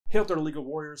Hey out there, legal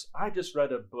warriors. I just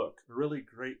read a book, a really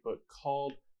great book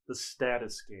called The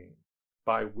Status Game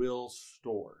by Will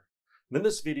Storr. And in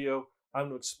this video, I'm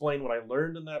going to explain what I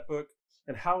learned in that book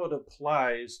and how it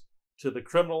applies to the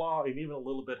criminal law and even a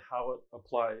little bit how it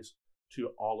applies to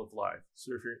all of life.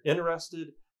 So if you're interested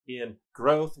in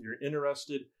growth, you're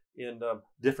interested in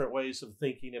different ways of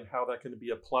thinking and how that can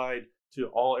be applied to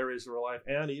all areas of our life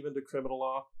and even to criminal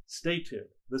law, stay tuned.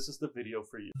 This is the video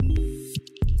for you.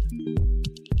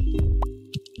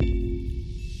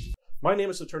 My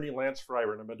name is Attorney Lance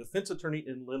Fryrear, and I'm a defense attorney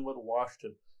in Lynnwood,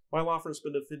 Washington. My law firm has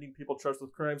been defending people charged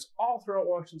with crimes all throughout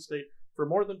Washington state for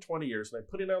more than 20 years, and I'm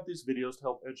putting out these videos to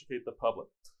help educate the public.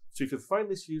 So if you find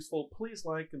this useful, please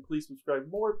like and please subscribe.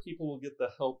 More people will get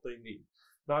the help they need.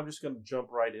 Now I'm just going to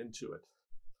jump right into it.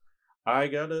 I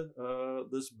got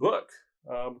this book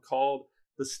called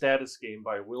The Status Game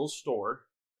by Will Storr,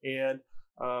 and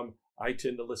I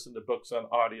tend to listen to books on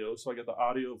audio, so I get the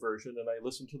audio version and I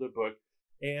listen to the book,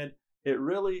 and it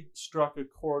really struck a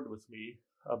chord with me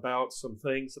about some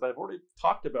things that I've already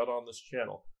talked about on this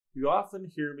channel. You often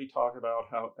hear me talk about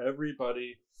how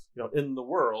everybody, in the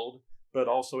world, but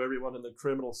also everyone in the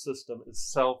criminal system is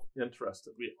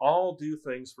self-interested. We all do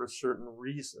things for a certain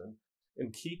reason,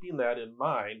 and keeping that in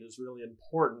mind is really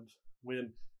important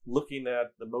when looking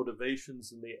at the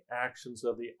motivations and the actions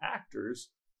of the actors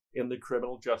in the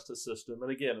criminal justice system,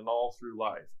 and again, and all through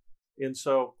life. And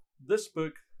so this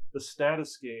book, The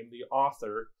Status Game, the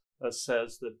author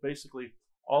says that basically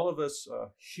all of us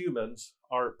humans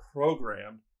are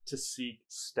programmed to seek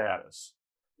status.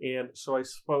 And so I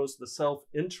suppose the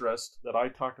self-interest that I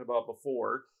talked about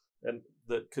before and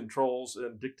that controls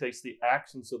and dictates the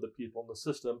actions of the people in the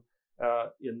system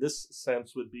in this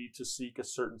sense would be to seek a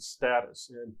certain status.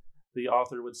 And the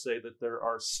author would say that there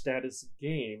are status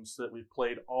games that we've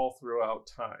played all throughout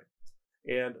time.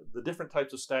 And the different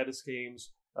types of status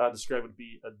games described would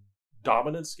be a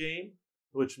dominance game,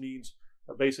 which means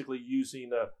basically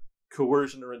using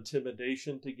coercion or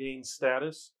intimidation to gain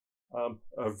status.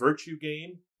 A virtue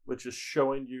game, which is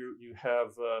showing you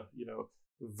have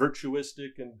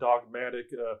virtuistic and dogmatic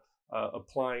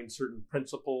applying certain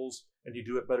principles and you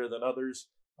do it better than others,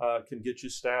 can get you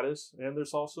status. And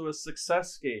there's also a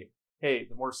success game. Hey,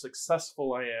 the more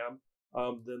successful I am,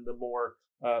 then the more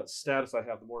status I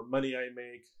have, the more money I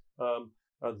make,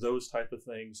 those type of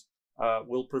things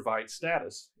will provide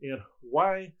status. And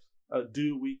why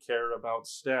do we care about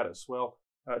status? Well,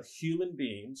 human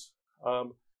beings,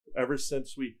 ever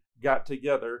since we got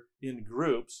together in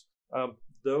groups,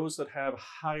 those that have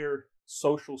higher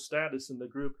social status in the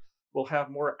group will have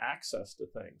more access to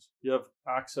things. You have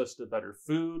access to better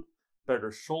food,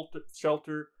 better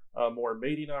shelter, more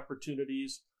mating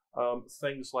opportunities,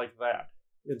 things like that.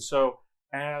 And so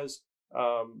as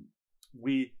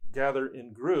we gather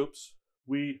in groups,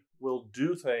 we will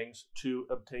do things to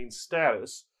obtain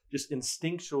status just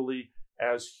instinctually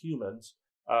as humans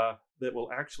that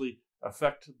will actually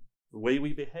affect the way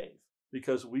we behave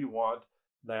because we want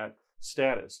that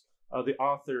status. The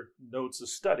author notes a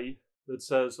study that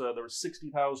says there were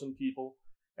 60,000 people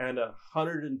and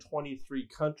 123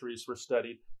 countries were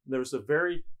studied. And there was a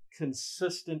very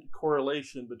consistent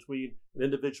correlation between an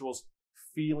individual's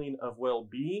feeling of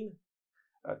well-being,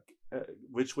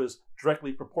 which was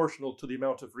directly proportional to the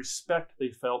amount of respect they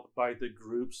felt by the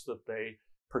groups that they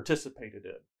participated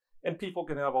in. And people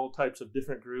can have all types of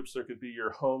different groups. There could be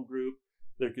your home group,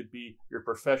 there could be your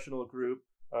professional group,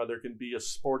 there can be a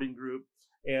sporting group.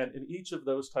 And in each of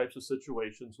those types of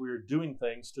situations, we are doing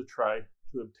things to try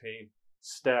to obtain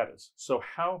status. So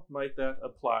how might that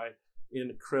apply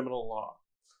in criminal law?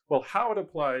 Well, how it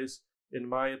applies, in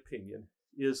my opinion,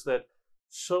 is that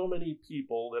so many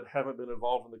people that haven't been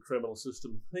involved in the criminal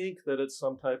system think that it's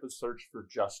some type of search for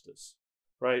justice,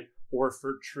 right? Or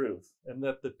for truth, and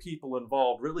that the people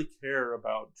involved really care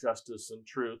about justice and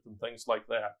truth and things like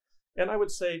that. And I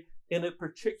would say in a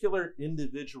particular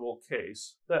individual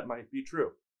case, that might be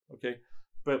true, okay?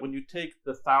 But when you take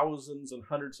the thousands and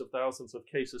hundreds of thousands of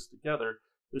cases together,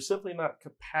 there's simply not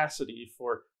capacity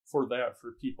for that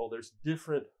for people. There's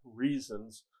different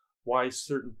reasons why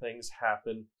certain things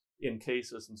happen in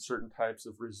cases and certain types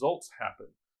of results happen.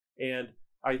 And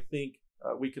I think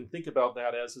we can think about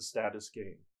that as a status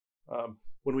game.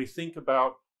 When we think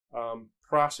about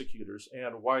prosecutors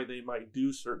and why they might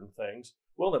do certain things,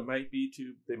 well, they might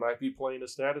be playing a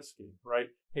status game, right?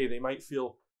 Hey, they might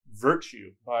feel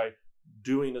virtue by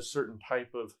getting a certain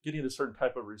type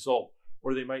of result,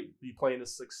 or they might be playing a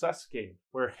success game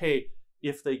where, hey,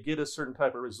 if they get a certain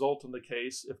type of result in the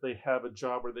case, if they have a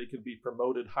job where they can be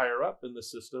promoted higher up in the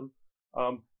system,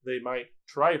 they might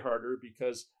try harder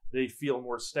because they feel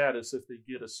more status if they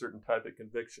get a certain type of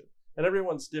conviction. And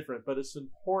everyone's different, but it's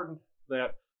important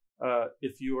that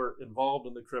if you are involved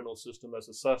in the criminal system as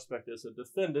a suspect, as a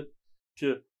defendant,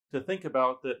 to think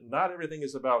about that not everything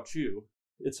is about you,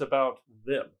 it's about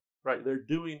them, right? They're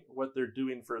doing what they're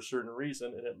doing for a certain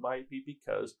reason, and it might be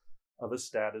because of a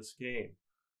status game.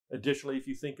 Additionally, if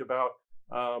you think about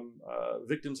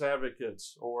victims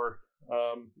advocates or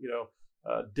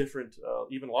different,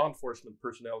 even law enforcement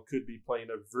personnel could be playing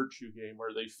a virtue game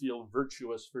where they feel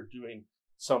virtuous for doing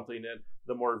something, and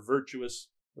the more virtuous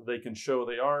they can show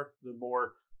they are, the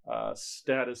more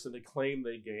status and acclaim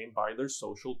they gain by their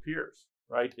social peers,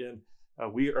 right? And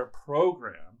we are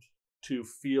programmed to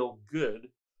feel good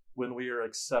when we are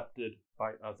accepted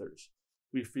by others.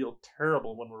 We feel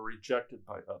terrible when we're rejected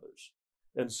by others.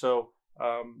 And so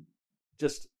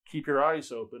just keep your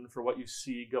eyes open for what you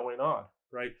see going on,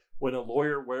 right? When a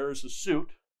lawyer wears a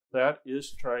suit, that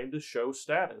is trying to show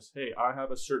status. Hey, I have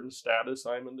a certain status.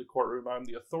 I'm in the courtroom. I'm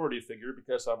the authority figure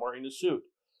because I'm wearing a suit.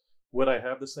 Would I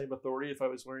have the same authority if I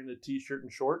was wearing a t-shirt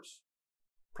and shorts?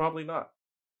 Probably not,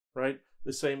 right?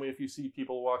 The same way if you see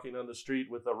people walking on the street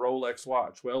with a Rolex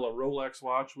watch. Well, a Rolex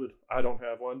watch I don't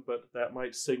have one, but that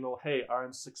might signal, hey,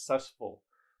 I'm successful,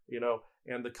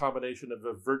 and the combination of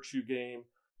a virtue game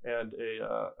and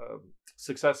a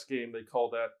success game, they call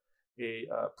that a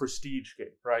prestige game,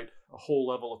 right? A whole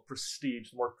level of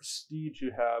prestige. The more prestige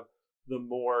you have, the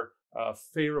more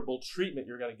favorable treatment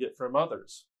you're going to get from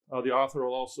others. The author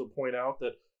will also point out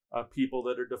that people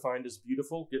that are defined as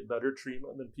beautiful get better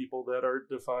treatment than people that are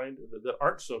defined that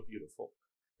aren't so beautiful,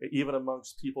 even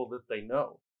amongst people that they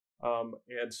know.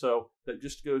 And so that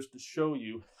just goes to show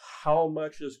you how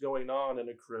much is going on in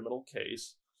a criminal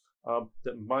case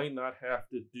that might not have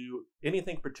to do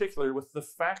anything particular with the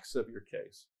facts of your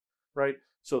case, right?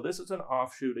 So this is an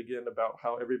offshoot again about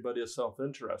how everybody is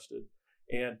self-interested.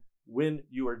 And when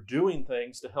you are doing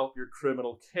things to help your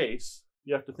criminal case,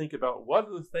 you have to think about what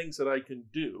are the things that I can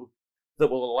do that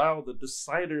will allow the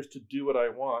deciders to do what I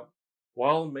want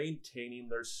while maintaining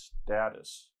their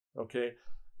status, okay?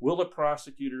 Will a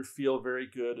prosecutor feel very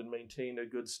good and maintain a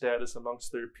good status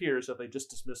amongst their peers if they just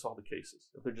dismiss all the cases,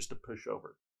 if they're just a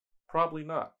pushover? Probably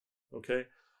not, okay?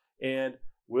 And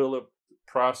will a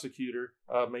prosecutor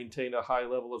maintain a high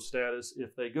level of status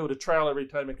if they go to trial every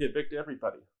time and convict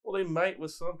everybody? Well, they might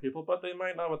with some people, but they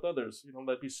might not with others.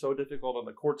 That'd be so difficult on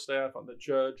the court staff, on the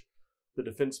judge. The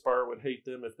defense bar would hate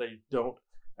them if they don't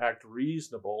act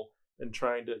reasonable in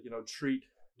trying to, treat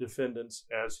defendants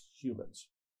as humans.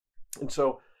 And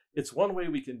so it's one way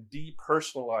we can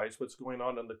depersonalize what's going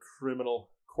on in the criminal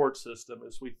court system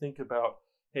as we think about,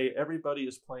 hey, everybody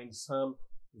is playing some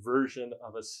version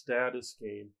of a status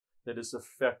game that is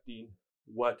affecting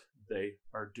what they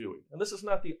are doing. And this is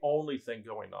not the only thing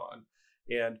going on.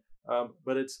 And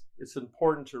but it's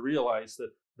important to realize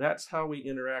that that's how we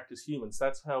interact as humans.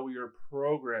 That's how we are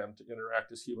programmed to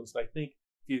interact as humans. And I think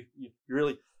if you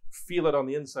really feel it on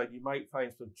the inside, you might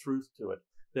find some truth to it,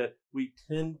 that we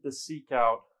tend to seek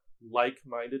out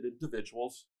like-minded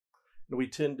individuals, and we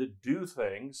tend to do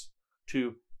things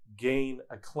to gain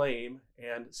acclaim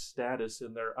and status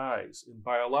in their eyes. And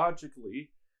biologically,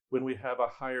 when we have a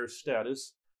higher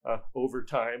status over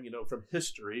time, from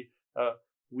history,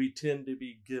 we tend to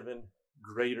be given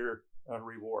greater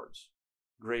rewards,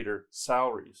 greater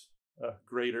salaries,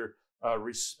 greater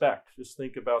respect. Just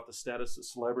think about the status that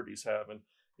celebrities have,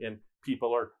 and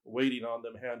people are waiting on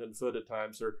them hand and foot at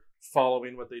times, or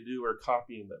following what they do or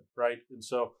copying them, right? And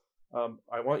so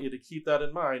I want you to keep that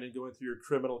in mind in going through your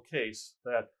criminal case,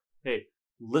 that, hey,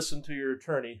 listen to your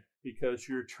attorney, because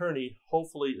your attorney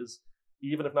hopefully is,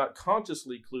 even if not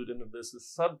consciously clued into this,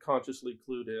 is subconsciously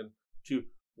clued in to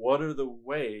what are the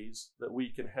ways that we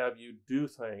can have you do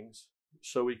things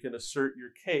so we can assert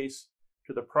your case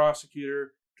to the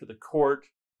prosecutor, to the court,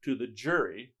 to the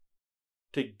jury,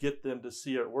 to get them to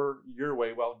see it your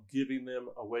way while giving them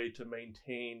a way to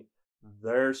maintain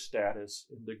their status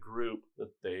in the group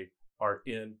that they are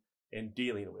in and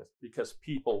dealing with. Because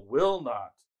people will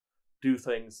not do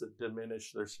things that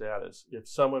diminish their status. If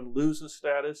someone loses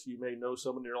status, you may know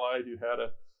someone in your life who had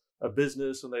a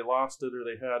business and they lost it, or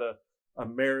they had a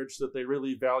marriage that they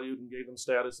really valued and gave them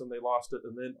status and they lost it,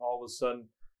 and then all of a sudden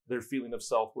their feeling of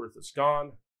self-worth is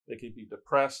gone. They can be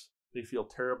depressed. They feel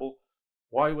terrible.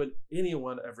 Why would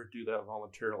anyone ever do that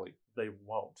voluntarily? They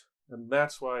won't. And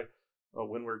that's why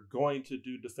when we're going to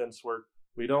do defense work,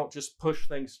 we don't just push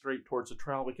things straight towards a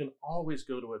trial. We can always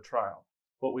go to a trial.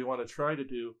 What we want to try to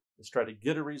do is try to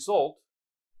get a result,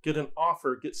 get an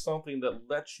offer, get something that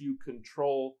lets you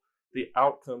control the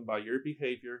outcome by your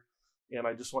behavior. And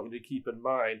I just want you to keep in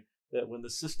mind that when the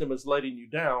system is letting you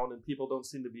down and people don't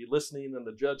seem to be listening and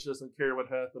the judge doesn't care what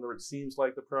happened, or it seems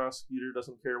like the prosecutor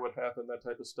doesn't care what happened, that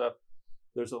type of stuff,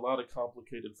 there's a lot of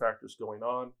complicated factors going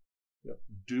on.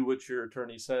 Do what your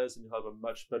attorney says and you'll have a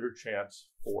much better chance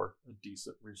for a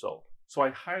decent result. So I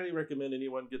highly recommend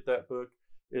anyone get that book.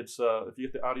 It's if you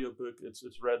get the audiobook, it's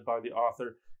read by the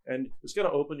author, and it's going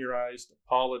to open your eyes to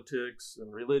politics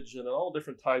and religion and all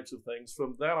different types of things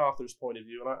from that author's point of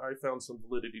view. And I found some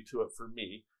validity to it for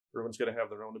me. Everyone's going to have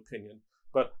their own opinion,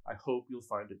 but I hope you'll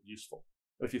find it useful.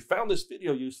 And if you found this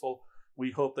video useful,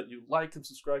 we hope that you like and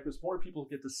subscribe, because more people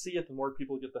get to see it and more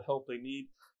people get the help they need.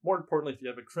 More importantly, if you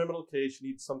have a criminal case, you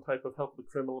need some type of help with a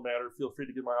criminal matter, feel free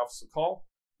to give my office a call.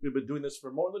 We've been doing this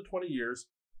for more than 20 years.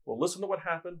 We'll listen to what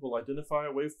happened, we'll identify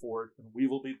a way forward, and we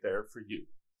will be there for you.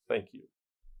 Thank you.